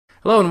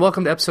Hello and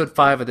welcome to episode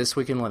 5 of This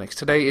Week in Linux.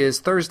 Today is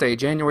Thursday,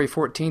 January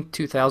 14th,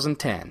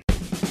 2010.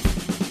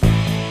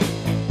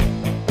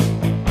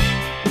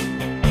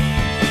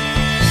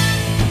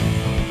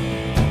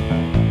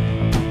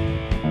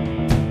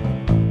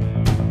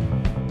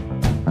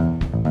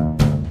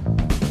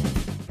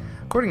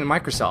 According to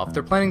Microsoft,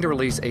 they're planning to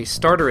release a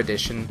starter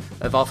edition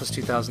of Office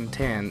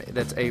 2010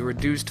 that's a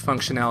reduced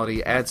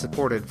functionality,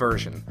 ad-supported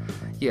version.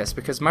 Yes,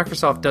 because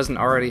Microsoft doesn't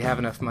already have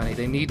enough money,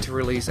 they need to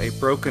release a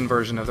broken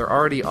version of their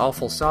already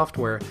awful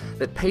software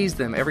that pays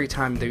them every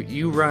time that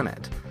you run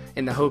it,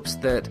 in the hopes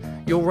that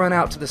you'll run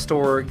out to the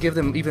store, give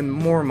them even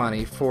more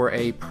money for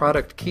a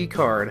product key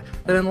card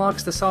that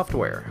unlocks the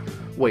software.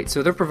 Wait,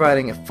 so they're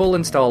providing a full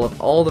install of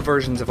all the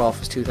versions of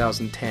Office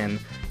 2010,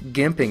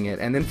 gimping it,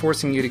 and then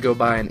forcing you to go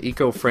buy an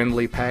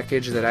eco-friendly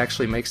package that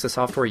actually makes the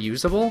software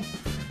usable?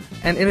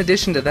 And in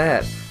addition to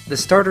that, the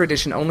starter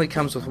edition only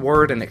comes with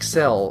Word and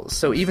Excel,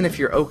 so even if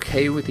you're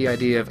okay with the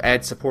idea of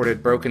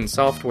ad-supported broken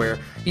software,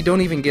 you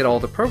don't even get all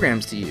the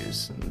programs to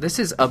use. This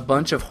is a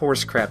bunch of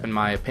horse crap in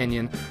my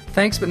opinion.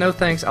 Thanks but no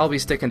thanks, I'll be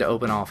sticking to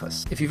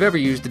OpenOffice. If you've ever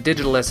used a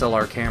digital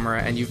SLR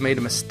camera and you've made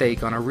a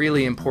mistake on a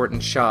really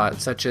important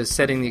shot, such as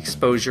setting the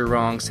exposure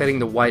wrong, setting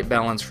the white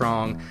balance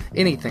wrong,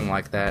 anything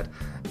like that,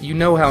 you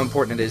know how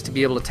important it is to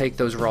be able to take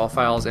those RAW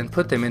files and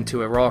put them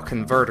into a RAW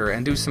converter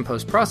and do some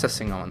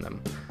post-processing on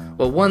them.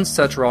 Well, one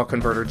such RAW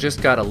converter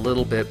just got a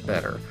little bit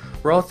better.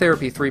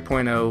 RawTherapee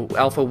 3.0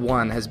 Alpha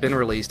 1 has been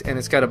released, and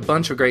it's got a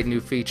bunch of great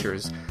new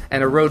features,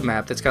 and a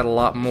roadmap that's got a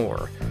lot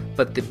more.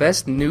 But the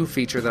best new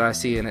feature that I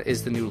see in it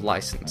is the new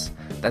license.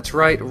 That's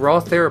right,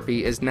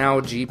 RawTherapee is now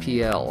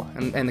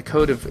GPL, and the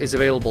code is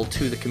available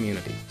to the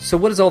community. So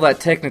what does all that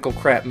technical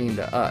crap mean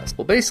to us?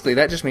 Well, basically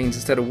that just means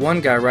instead of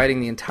one guy writing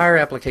the entire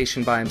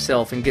application by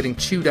himself and getting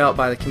chewed out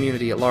by the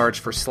community at large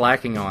for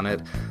slacking on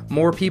it,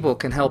 more people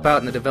can help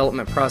out in the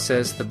development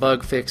process, the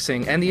bug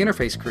fixing, and the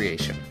interface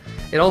creation.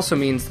 It also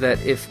means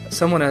that if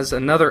someone has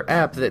another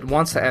app that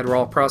wants to add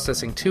raw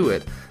processing to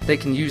it, they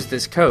can use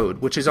this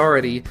code, which is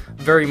already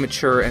very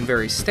mature and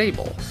very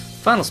stable.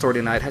 Final story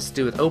tonight has to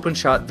do with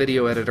OpenShot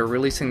Video Editor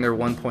releasing their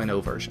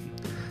 1.0 version.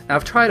 Now,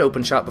 I've tried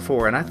OpenShot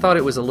before, and I thought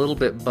it was a little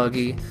bit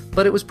buggy,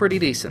 but it was pretty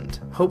decent.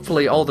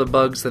 Hopefully all the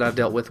bugs that I've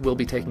dealt with will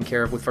be taken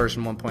care of with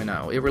version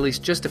 1.0. It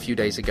released just a few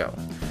days ago.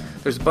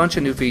 There's a bunch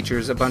of new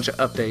features, a bunch of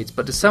updates,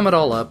 but to sum it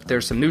all up,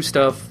 there's some new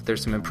stuff,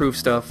 there's some improved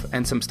stuff,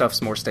 and some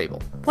stuff's more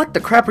stable. What the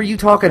crap are you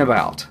talking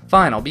about?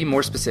 Fine, I'll be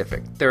more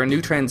specific. There are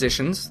new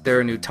transitions, there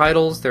are new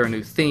titles, there are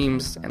new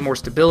themes, and more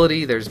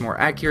stability, there's more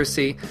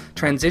accuracy,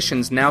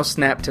 transitions now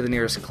snap to the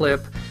nearest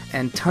clip,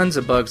 and tons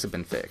of bugs have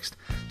been fixed.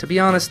 To be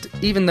honest,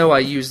 even though I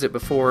used it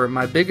before,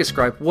 my biggest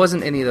gripe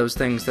wasn't any of those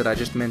things that I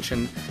just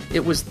mentioned.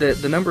 It was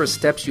the number of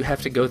steps you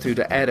have to go through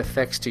to add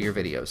effects to your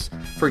videos.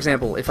 For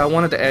example, if I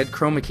wanted to add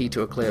chroma key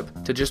to a clip,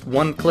 to just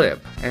one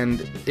clip,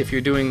 and if you're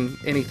doing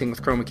anything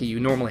with chroma key, you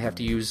normally have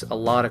to use a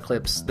lot of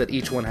clips that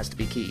each one has to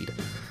be keyed.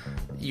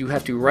 You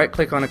have to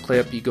right-click on a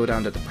clip, you go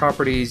down to the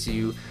properties,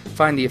 you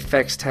find the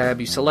effects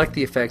tab, you select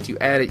the effect, you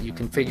add it, you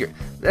configure.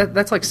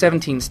 That's like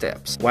 17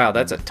 steps. Wow,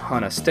 that's a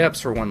ton of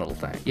steps for one little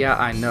thing. Yeah,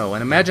 I know,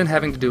 and imagine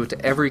having to do it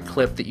to every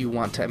clip that you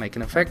want to make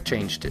an effect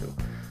change to.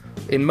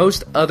 In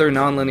most other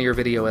nonlinear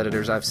video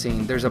editors I've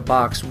seen, there's a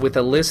box with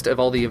a list of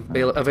all the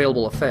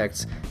available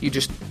effects. You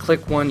just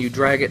click one, you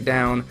drag it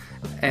down,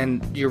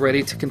 and you're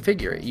ready to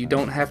configure it. You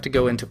don't have to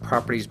go into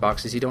properties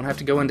boxes, you don't have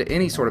to go into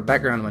any sort of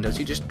background windows,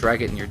 you just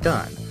drag it and you're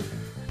done.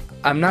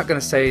 I'm not going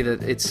to say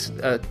that it's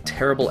a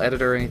terrible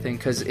editor or anything,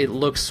 because it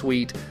looks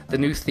sweet. The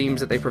new themes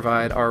that they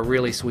provide are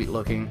really sweet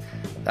looking.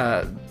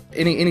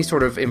 Any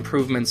sort of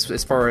improvements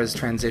as far as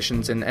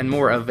transitions and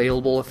more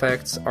available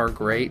effects are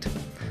great.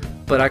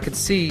 But I could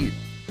see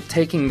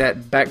taking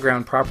that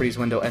background properties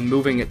window and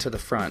moving it to the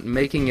front,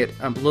 making it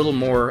a little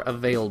more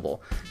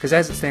available. Because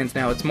as it stands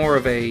now, it's more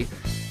of a,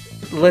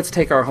 let's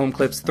take our home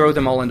clips, throw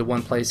them all into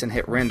one place and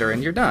hit render,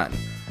 and you're done.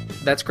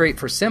 That's great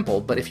for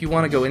simple, but if you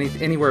want to go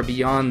anywhere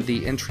beyond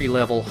the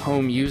entry-level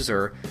home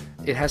user,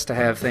 it has to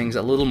have things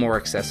a little more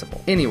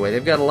accessible. Anyway,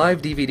 they've got a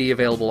live DVD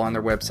available on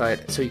their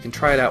website, so you can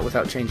try it out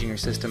without changing your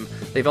system.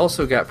 They've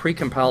also got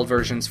pre-compiled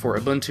versions for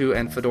Ubuntu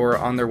and Fedora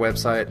on their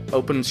website,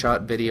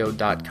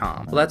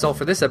 OpenShotVideo.com. Well, that's all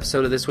for this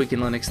episode of This Week in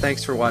Linux.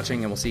 Thanks for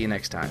watching, and we'll see you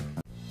next time.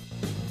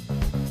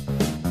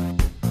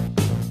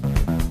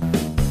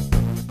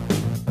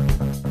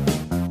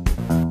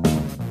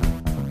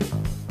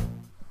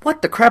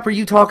 What the crap are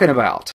you talking about?